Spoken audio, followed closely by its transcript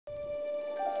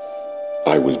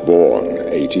I was born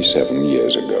 87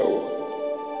 years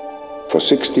ago. For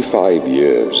 65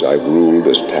 years, I've ruled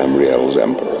as Tamriel's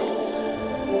emperor.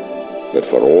 But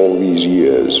for all these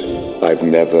years, I've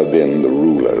never been the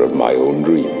ruler of my own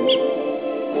dreams.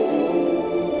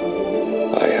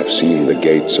 I have seen the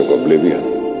gates of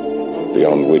Oblivion,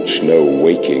 beyond which no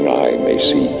waking eye may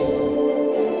see.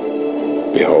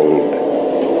 Behold,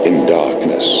 in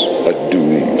darkness, a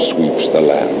doom sweeps the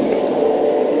land.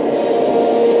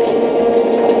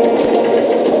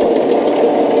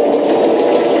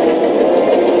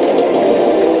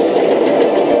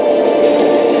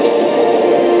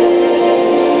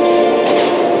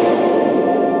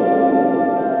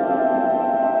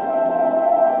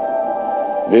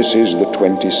 This is the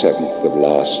 27th of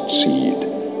last seed,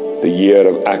 the year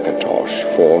of Akatosh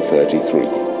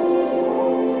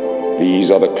 433. These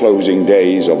are the closing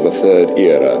days of the Third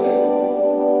Era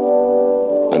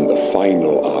and the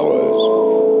final hours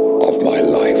of my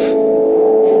life.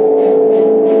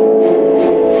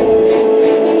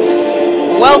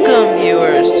 Welcome,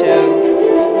 viewers,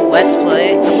 to Let's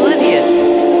Play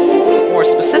Oblivion. More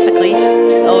specifically,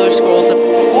 Elder Scrolls 4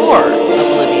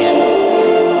 Oblivion.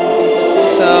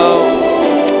 So,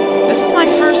 this is my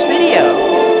first video.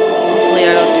 Hopefully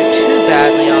I don't do too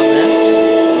badly on this.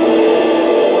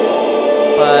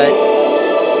 But,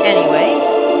 anyways,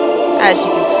 as you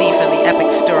can see from the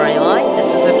epic storyline, this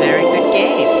is a very good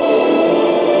game.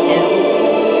 And,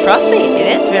 trust me, it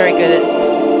is very good.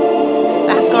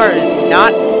 That guard is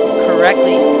not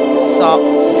correctly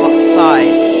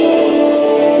sized.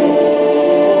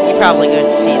 You probably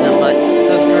couldn't see them, but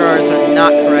those guards are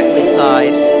not correctly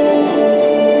sized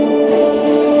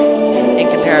in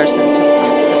comparison to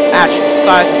the actual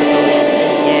size of the buildings in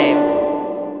the game.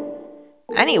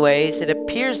 Anyways, it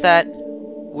appears that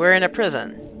we're in a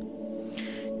prison.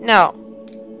 Now,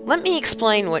 let me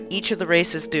explain what each of the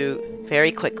races do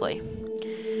very quickly.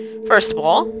 First of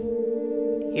all,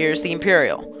 here's the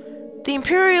Imperial. The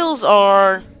Imperials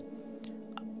are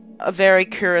a very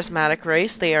charismatic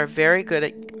race. They are very good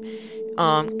at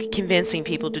convincing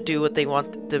people to do what they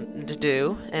want them to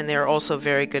do, and they're also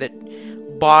very good at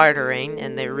bartering,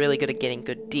 and they're really good at getting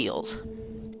good deals.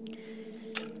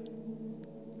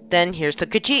 Then here's the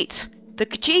Khajiits. The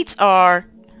Khajiits are,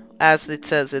 as it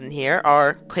says in here,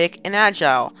 are quick and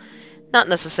agile. Not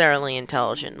necessarily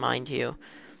intelligent, mind you.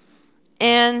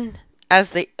 And,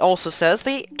 as they also says,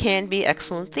 they can be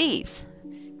excellent thieves.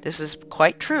 This is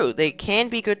quite true. They can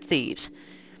be good thieves.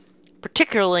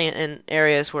 Particularly in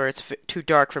areas where it's too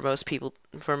dark for most people,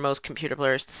 for most computer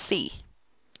players to see.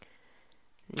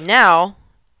 Now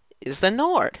is the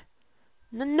Nord.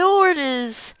 The Nord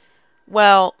is,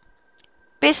 well,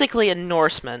 basically a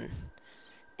Norseman.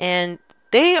 And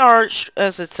they are,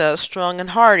 as it says, strong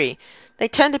and hardy. They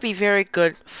tend to be very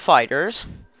good fighters.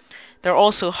 They're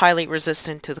also highly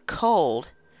resistant to the cold.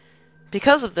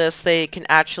 Because of this, they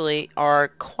are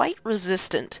quite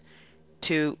resistant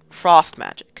to frost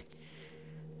magic.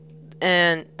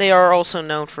 And they are also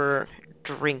known for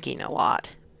drinking a lot.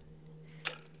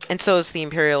 And so is the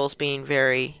Imperials, being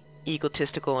very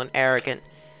egotistical and arrogant.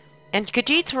 And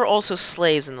Khajiits were also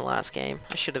slaves in the last game.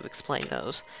 I should have explained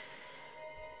those.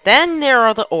 Then there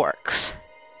are the Orcs.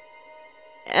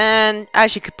 And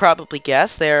as you could probably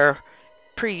guess, they're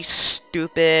pretty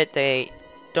stupid. They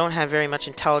don't have very much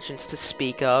intelligence to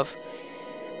speak of.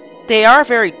 They are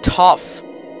very tough.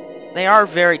 They are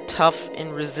very tough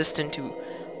and resistant to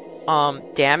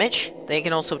damage. They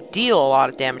can also deal a lot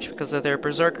of damage because of their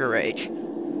Berserker Rage.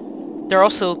 They're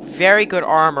also very good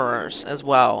armorers as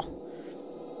well,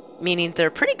 meaning they're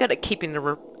pretty good at keeping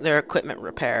their equipment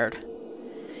repaired.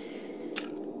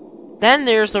 Then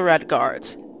there's the Red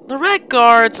Guards. The Red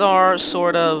Guards are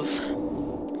sort of...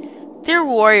 They're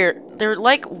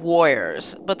like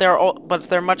warriors, but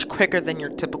they're much quicker than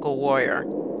your typical warrior.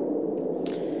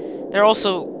 They're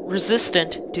also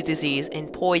resistant to disease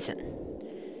and poison.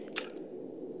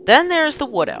 Then there's the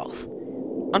Wood Elf.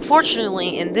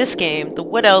 Unfortunately, in this game, the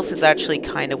Wood Elf is actually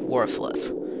kind of worthless.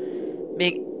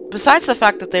 Besides the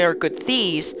fact that they are good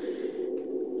thieves,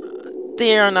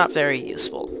 they are not very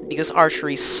useful, because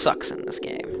archery sucks in this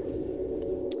game.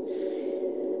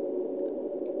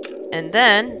 And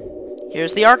then,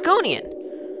 here's the Argonian.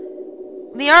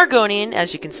 The Argonian,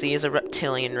 as you can see, is a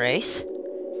reptilian race.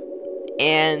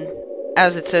 And,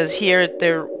 as it says here,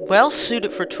 they're well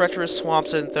suited for treacherous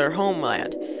swamps in their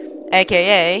homeland.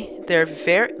 AKA, they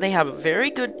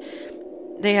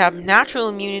have natural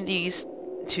immunities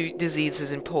to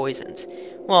diseases and poisons.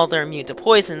 Well, they're immune to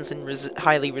poisons and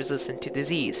highly resistant to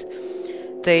disease.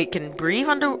 They can breathe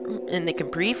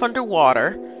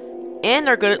underwater, and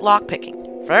they're good at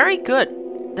lockpicking. Very good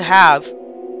to have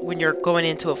when you're going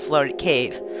into a flooded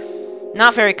cave.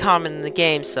 Not very common in the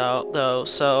game,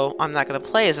 so I'm not going to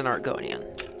play as an Argonian.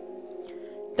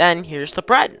 Then here's the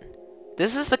Breton.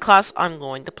 This is the class I'm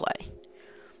going to play.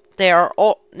 They are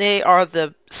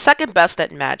the second best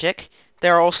at magic. They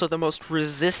are also the most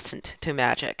resistant to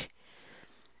magic.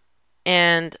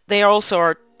 And they also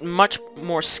are much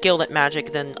more skilled at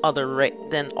magic than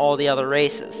all the other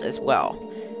races as well.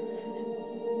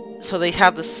 So they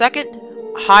have the second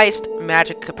highest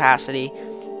magic capacity,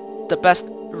 the best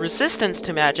resistance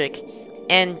to magic,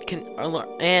 and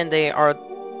they are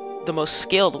the most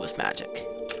skilled with magic.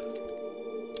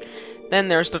 Then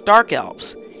there's the Dark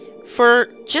Elves. For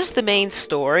just the main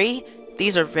story,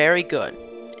 these are very good.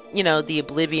 You know, the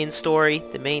Oblivion story,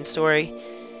 the main story.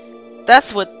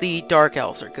 That's what the Dark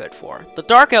Elves are good for. The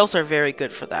Dark Elves are very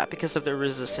good for that because of their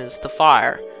resistance to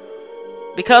fire.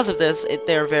 Because of this,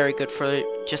 they're very good for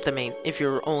just the main, if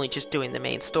you're only just doing the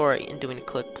main story and doing a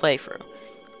quick playthrough.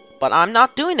 But I'm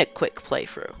not doing a quick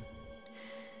playthrough.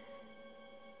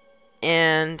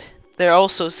 And they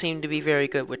also seem to be very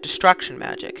good with destruction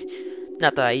magic.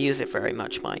 Not that I use it very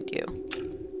much, mind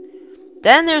you.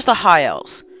 Then there's the High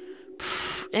Elves.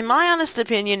 In my honest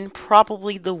opinion,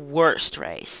 probably the worst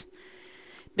race.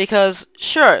 Because,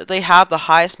 sure, they have the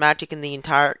highest magic in the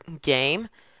entire game,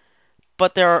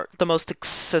 but they're the most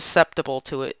susceptible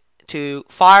to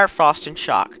fire, frost, and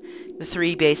shock, the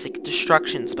three basic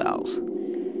destruction spells.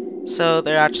 So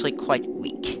they're actually quite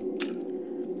weak.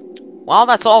 Well,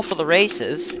 that's all for the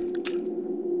races.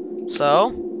 So,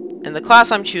 and the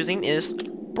class I'm choosing is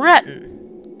Breton.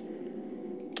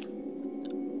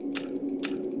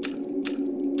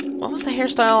 What was the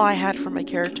hairstyle I had for my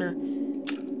character?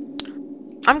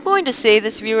 I'm going to say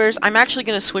this, viewers. I'm actually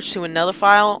going to switch to another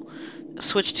file,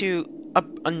 switch to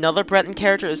another Breton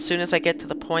character as soon as I get to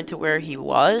the point to where he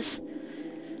was.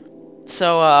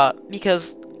 So,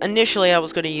 because initially I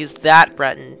was going to use that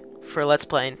Breton for Let's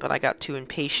Playing, but I got too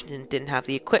impatient and didn't have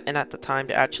the equipment at the time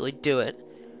to actually do it.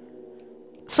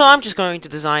 So I'm just going to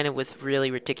design it with really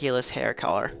ridiculous hair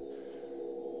color.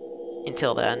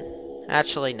 Until then.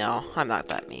 Actually, no. I'm not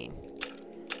that mean.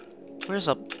 Where's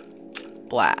a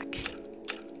black?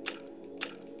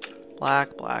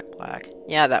 Black, black, black.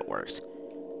 Yeah, that works.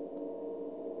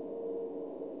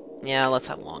 Yeah, let's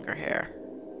have longer hair.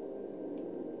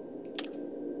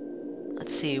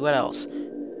 Let's see, what else?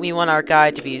 We want our guy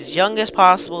to be as young as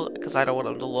possible, because I don't want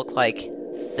him to look like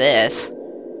this.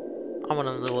 I want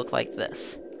him to look like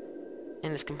this.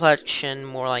 And his complexion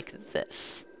more like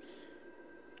this.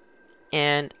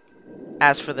 And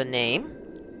as for the name,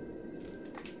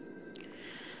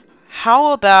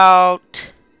 how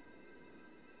about...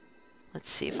 Let's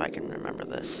see if I can remember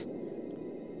this.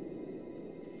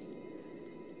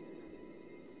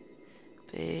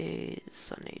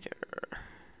 Basonator.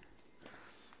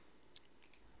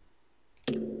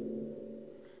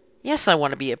 Yes, I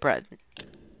want to be a Breton.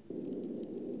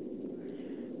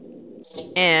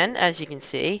 And, as you can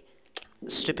see,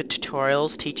 stupid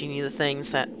tutorials teaching you the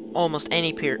things that almost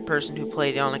any person who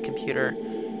played on a computer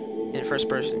in first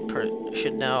person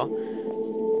should know.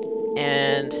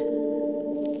 And...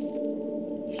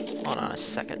 hold on a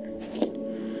second.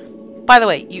 By the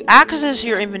way, you access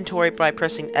your inventory by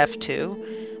pressing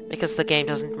F2, because the game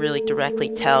doesn't really directly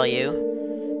tell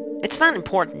you. It's not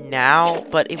important now,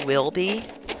 but it will be.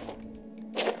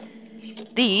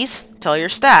 These tell your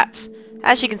stats.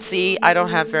 As you can see, I don't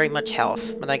have very much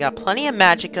health, but I got plenty of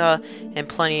magicka and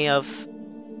plenty of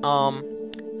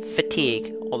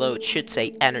fatigue, although it should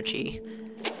say energy.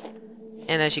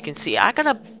 And as you can see, I got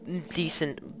a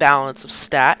decent balance of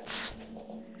stats.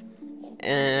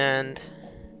 And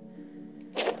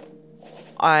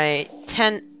I'm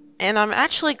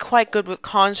actually quite good with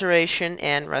conjuration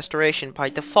and restoration by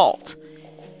default.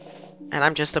 And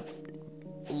I'm just a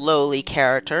lowly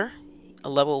character, a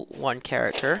level 1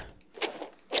 character.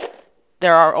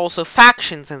 There are also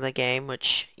factions in the game,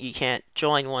 which you can't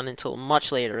join one until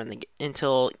much later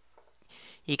until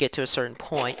you get to a certain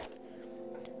point.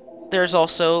 There's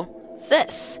also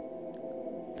this.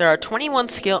 There are 21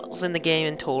 skills in the game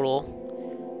in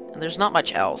total, and there's not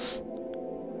much else.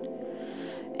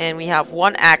 And we have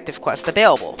one active quest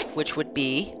available, which would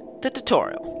be the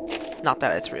tutorial. Not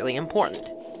that it's really important.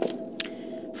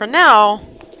 For now,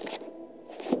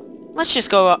 let's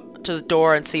just go up to the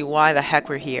door and see why the heck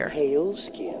we're here. Pale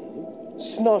skin,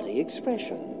 snotty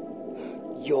expression.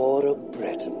 You're a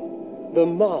Breton. The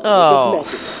masters of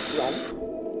magic,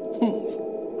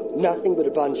 right? Nothing but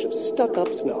a bunch of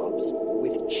stuck-up snobs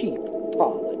with cheap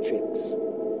parlor tricks.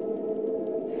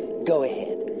 Go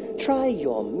ahead, try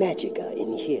your magicka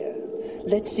in here.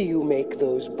 Let's see you make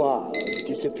those bars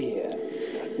disappear.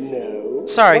 No?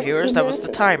 Sorry, What's viewers, the that was the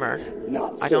matter? timer.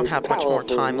 Not I so don't have much more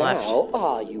powerful time left. now,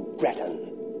 are you, Breton?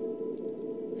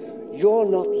 You're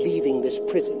not leaving this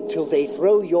prison till they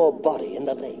throw your body in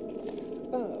the lake.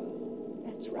 Oh,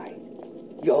 that's right.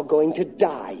 You're going to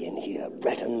die in here,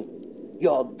 Breton.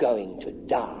 You're going to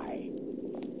die.